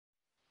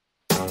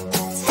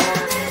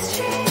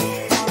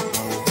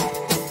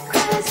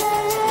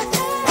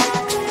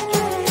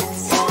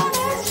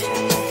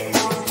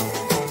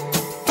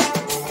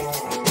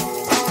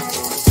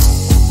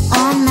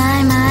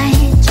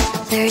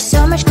There's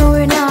so much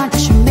going on, I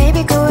should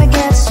maybe go and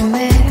get some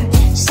air.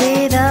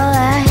 See the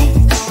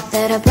lights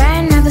that are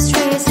brighten up the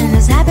streets, and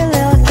those happy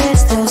little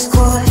kids, those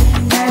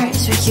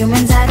corners where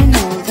humans hiding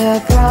all the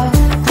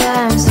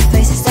problems, the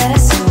faces that are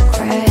so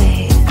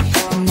great.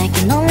 And I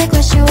can only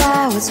question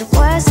why, what's the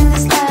worst in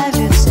this life,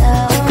 you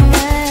tell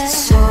me.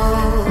 So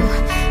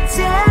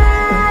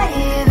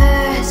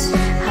diverse,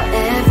 how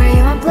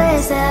everyone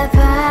plays their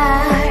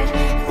part.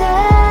 The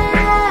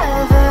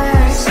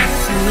verse,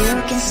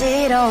 you can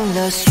see it on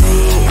the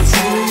streets.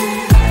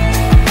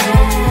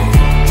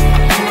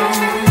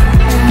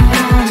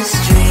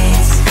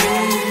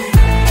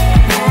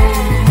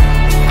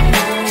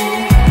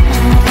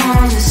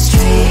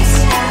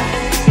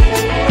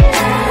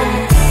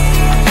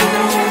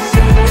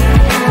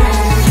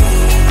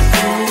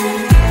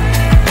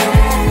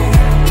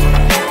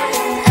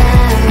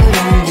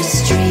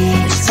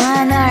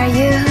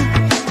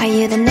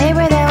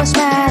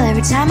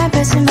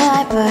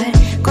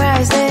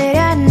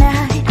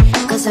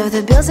 Of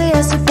the bills he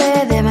has to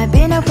pay, there might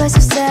be no place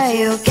to stay.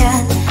 You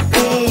can't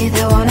be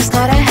the one who's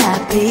got a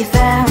happy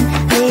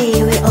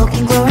family. We all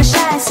can grow and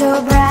shine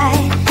so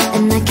bright,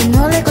 and I can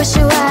only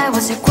question why.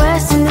 What's your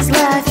quest in this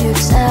life, you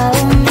tell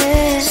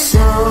me. So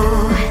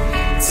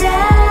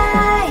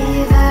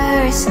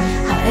diverse,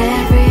 how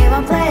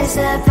everyone plays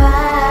their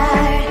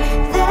part.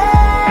 The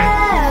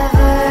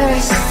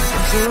verse,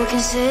 you can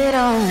sit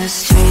on the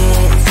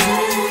streets.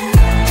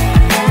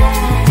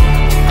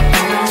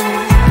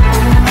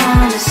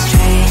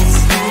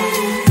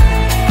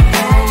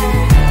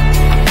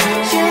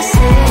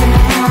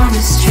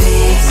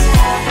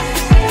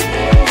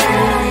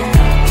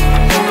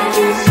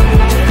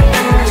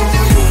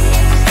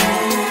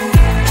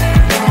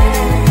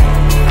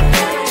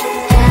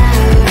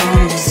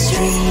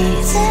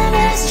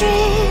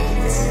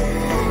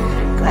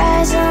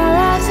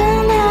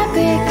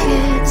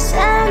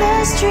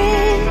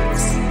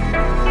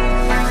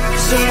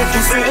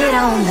 Sit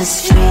on the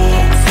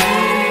streets.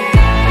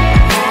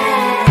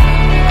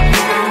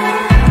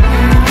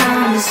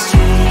 On the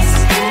streets.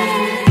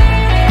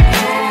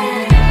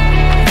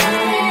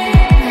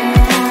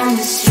 On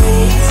the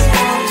streets.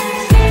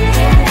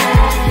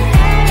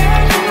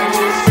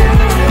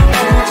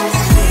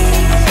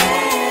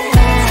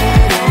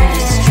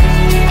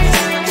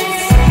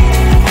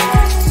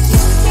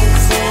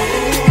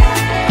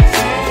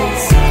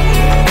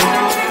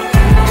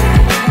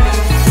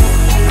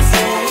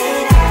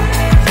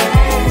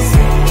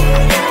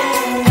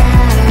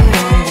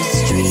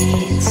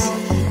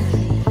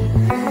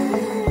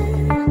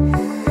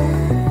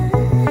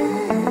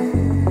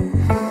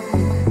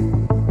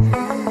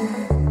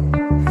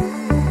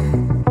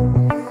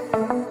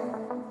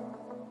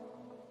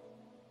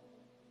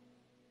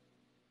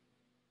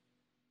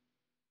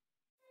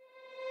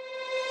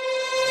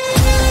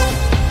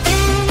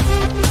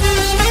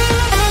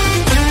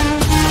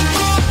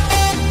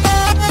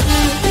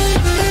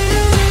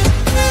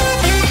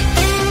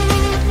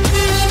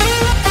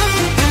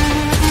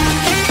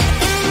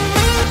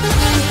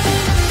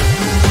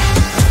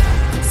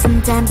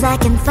 Sometimes I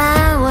can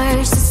find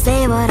words to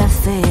say what I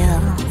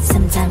feel.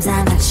 Sometimes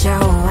I'm not sure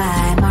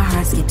why my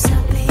heart skips a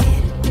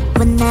beat.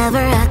 Whenever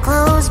I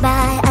close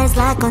my eyes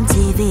like on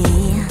TV,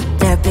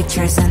 there are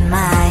pictures in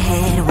my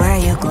head where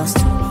you're close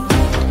to me.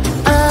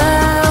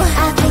 Oh,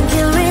 I think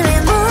you really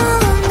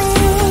move me.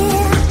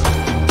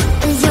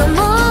 You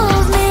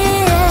move me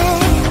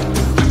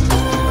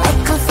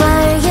like a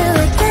fire, you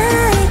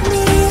ignite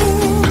me,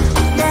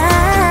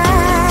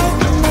 ignite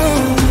me.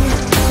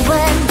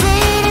 When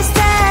did it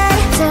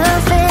start to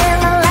feel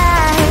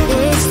alive?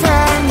 Each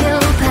time you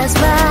pass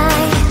by,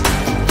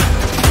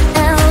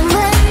 and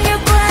when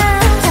you're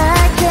gone, I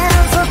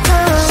can't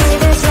focus.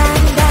 Shivers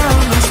run down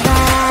my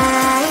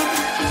spine.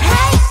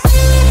 Hey.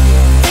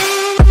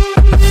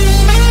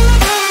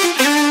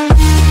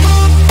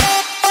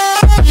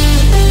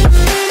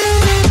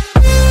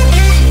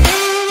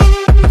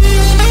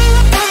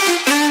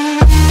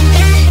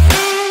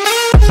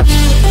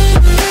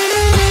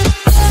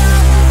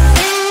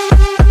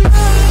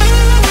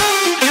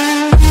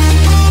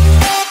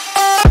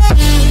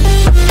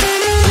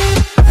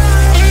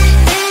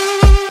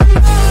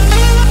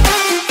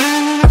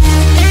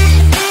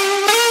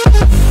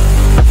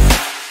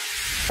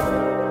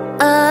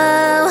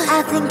 Oh,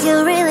 I think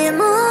you really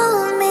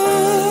move me.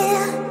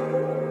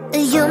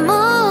 You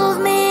move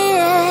me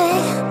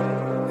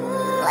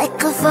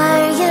like a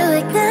fire, you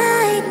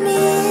ignite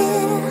me,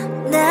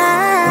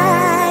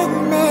 ignite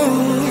me.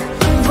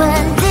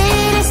 When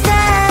did it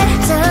start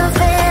to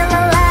feel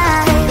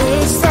alive?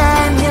 Each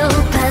time you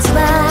pass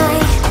by,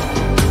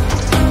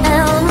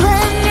 and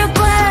when you're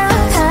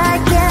gone, I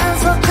can't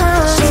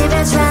focus.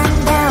 Shivers run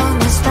down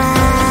my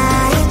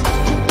spine.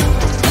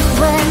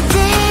 When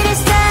did it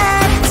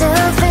start to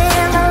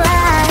feel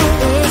alive?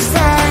 Each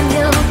time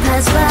you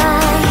pass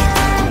by,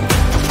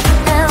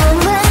 and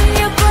when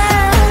you're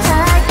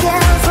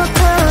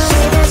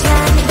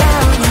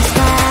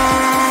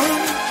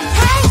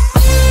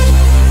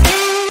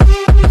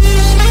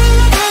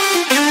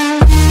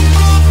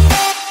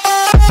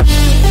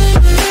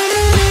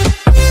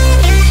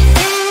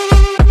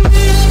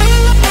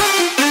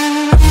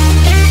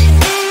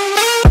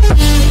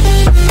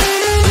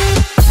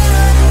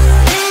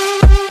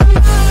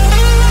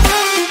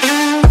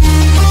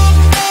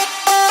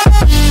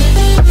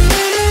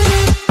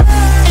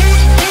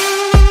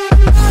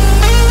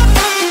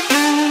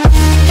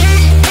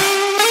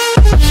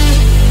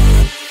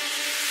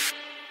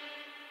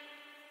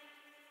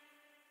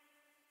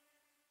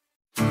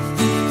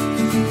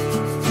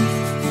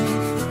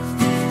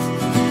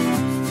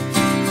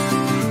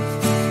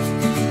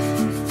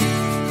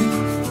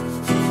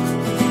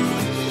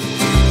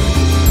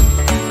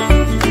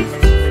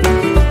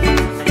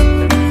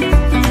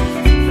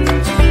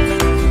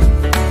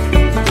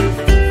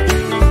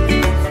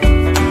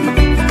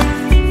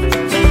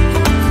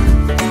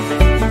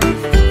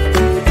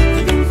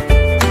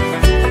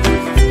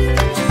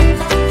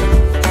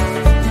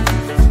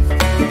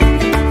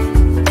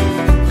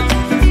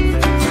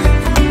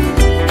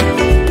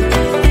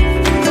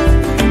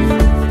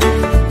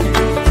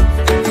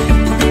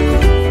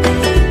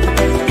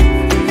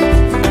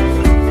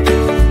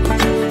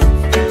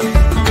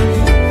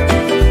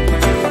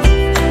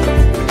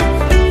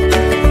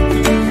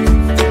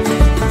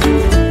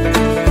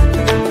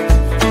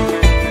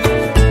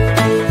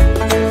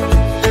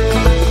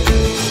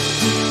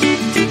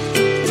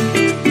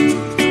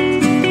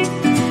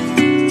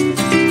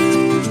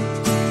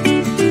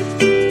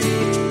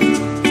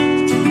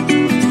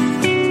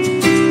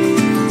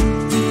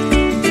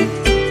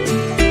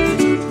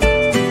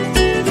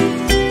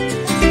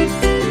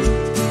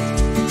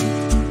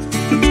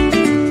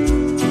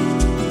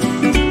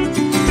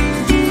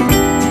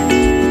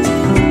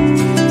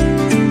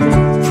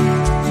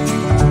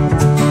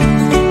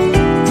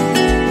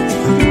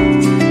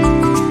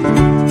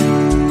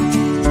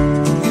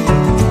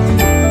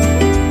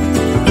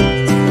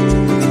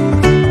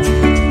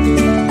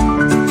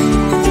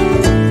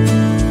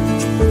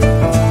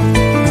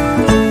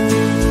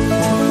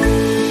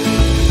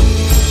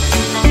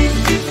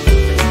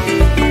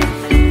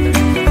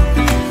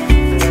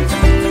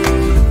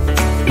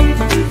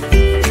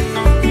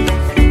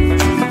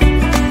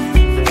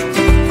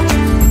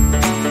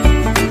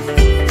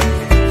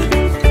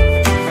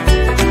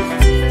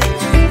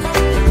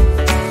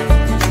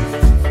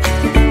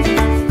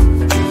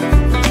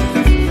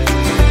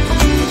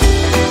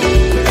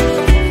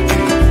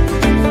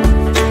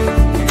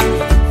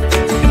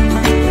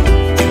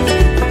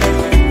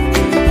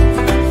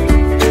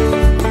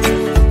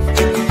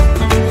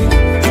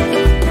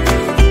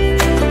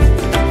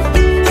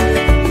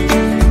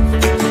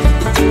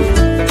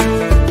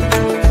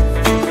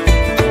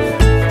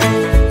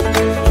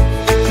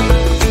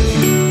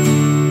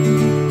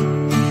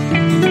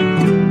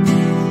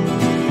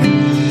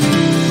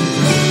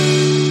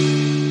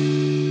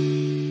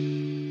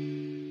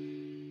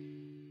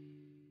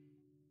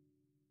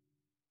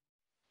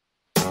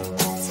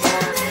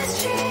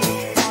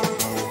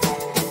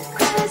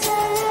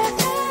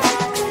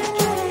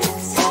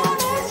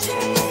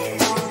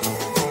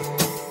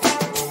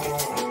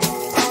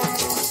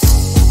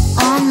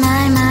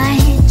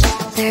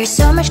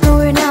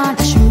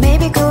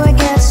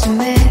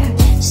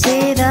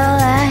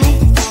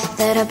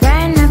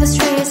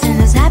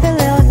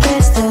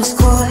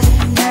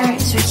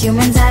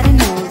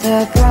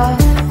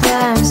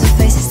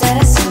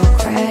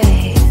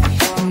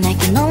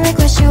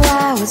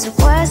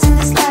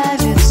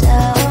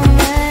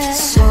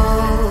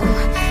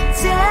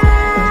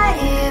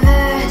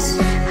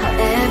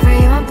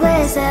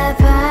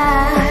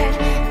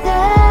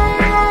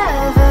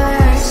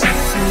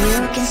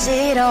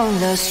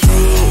the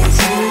streets.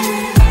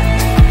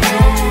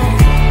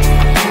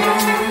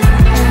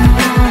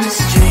 On the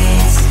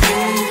streets.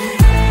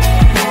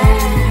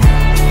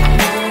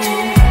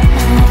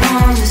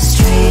 On the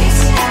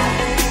streets.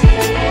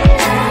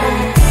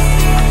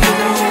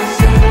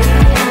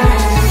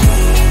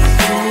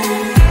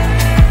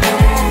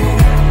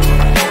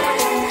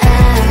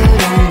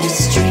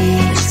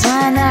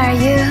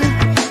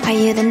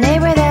 The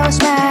neighbor that will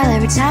smile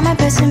every time I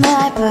pass him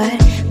by, but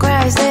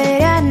cries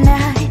late at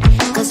night.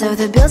 Cause of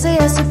the bills I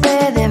used to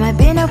pay, there might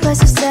be no place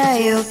to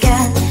stay. You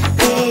can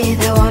be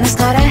the one who's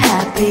got a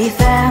happy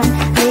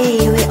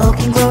family. We all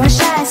can grow and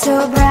shine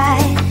so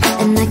bright.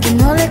 And I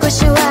can only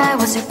question why.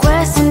 What's your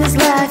quest in this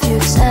life? You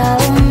tell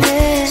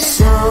me.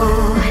 So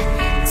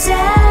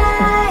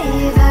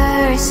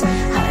diverse,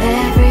 how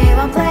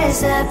everyone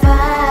plays their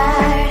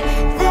part.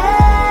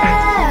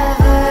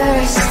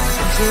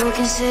 You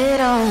can sit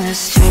on the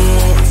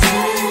streets.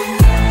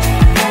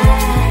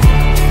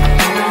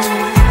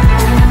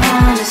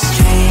 On the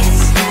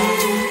streets.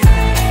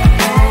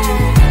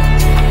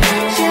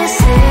 You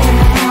sit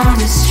on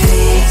the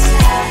streets.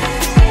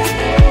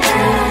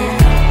 Out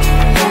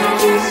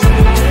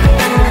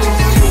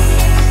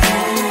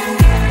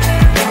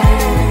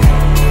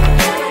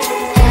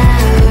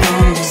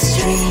on the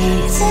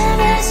streets. In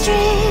the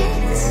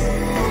streets.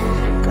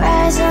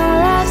 Cries and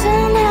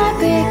laughing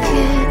happy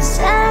kids.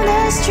 And the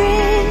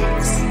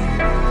streets.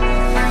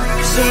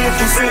 You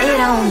can sit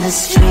on the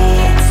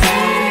streets.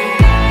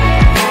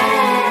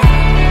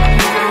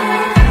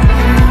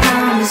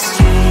 On the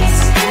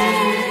streets.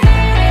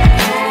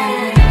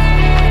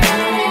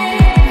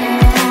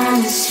 On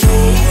the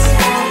streets.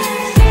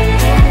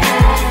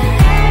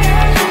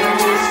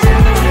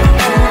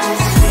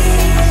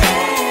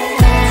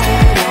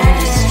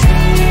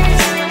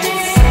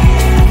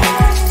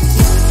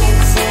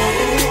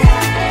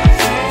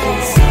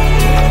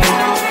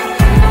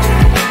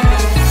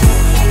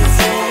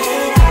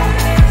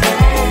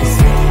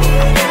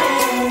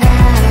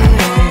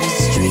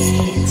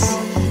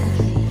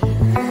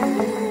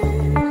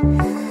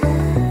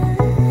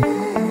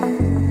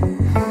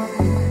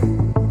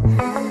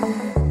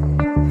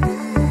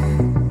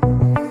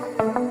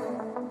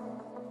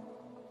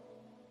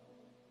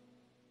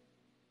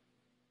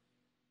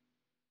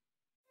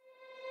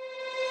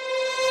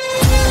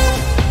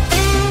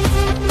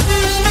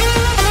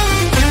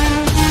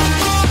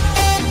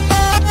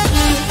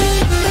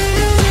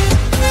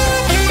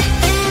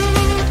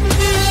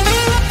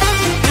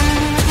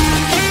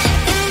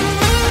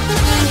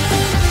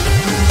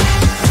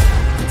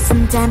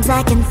 Sometimes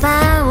I can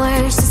find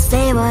words to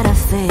say what I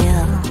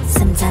feel.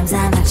 Sometimes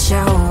I'm not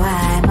sure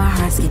why my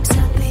heart skips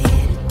a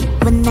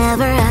beat.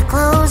 Whenever I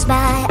close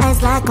my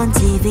eyes like on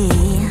TV,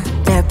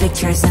 there are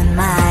pictures in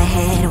my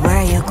head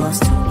where you're close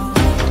to me.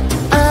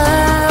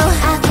 Oh,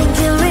 I think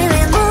you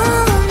really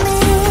move me.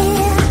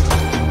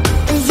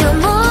 You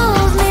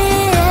move me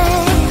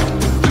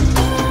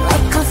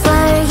like a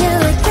fire, you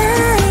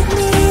ignite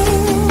me,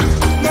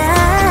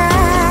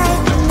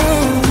 ignite me.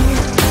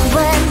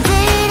 When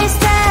did it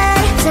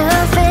start to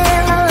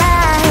feel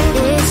alive?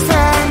 Each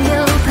time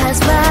you pass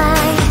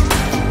by,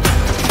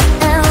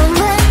 and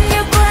when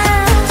you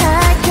ground,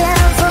 I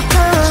can't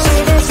focus.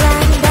 Shivers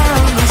run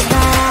down my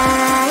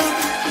spine.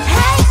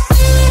 Hey.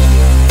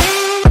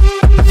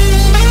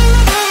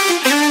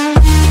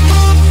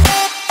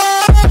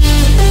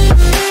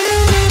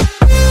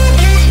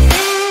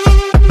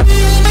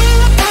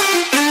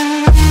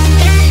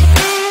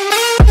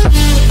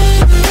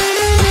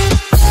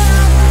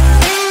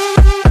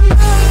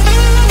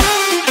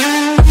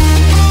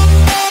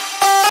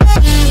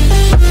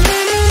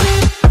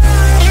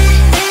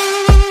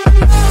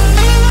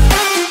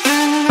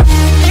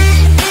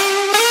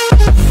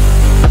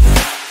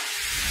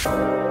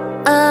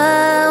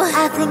 Oh,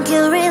 I think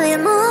you really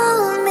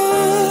move me.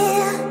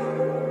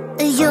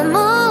 You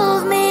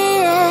move me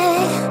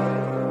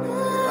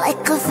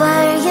like a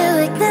fire.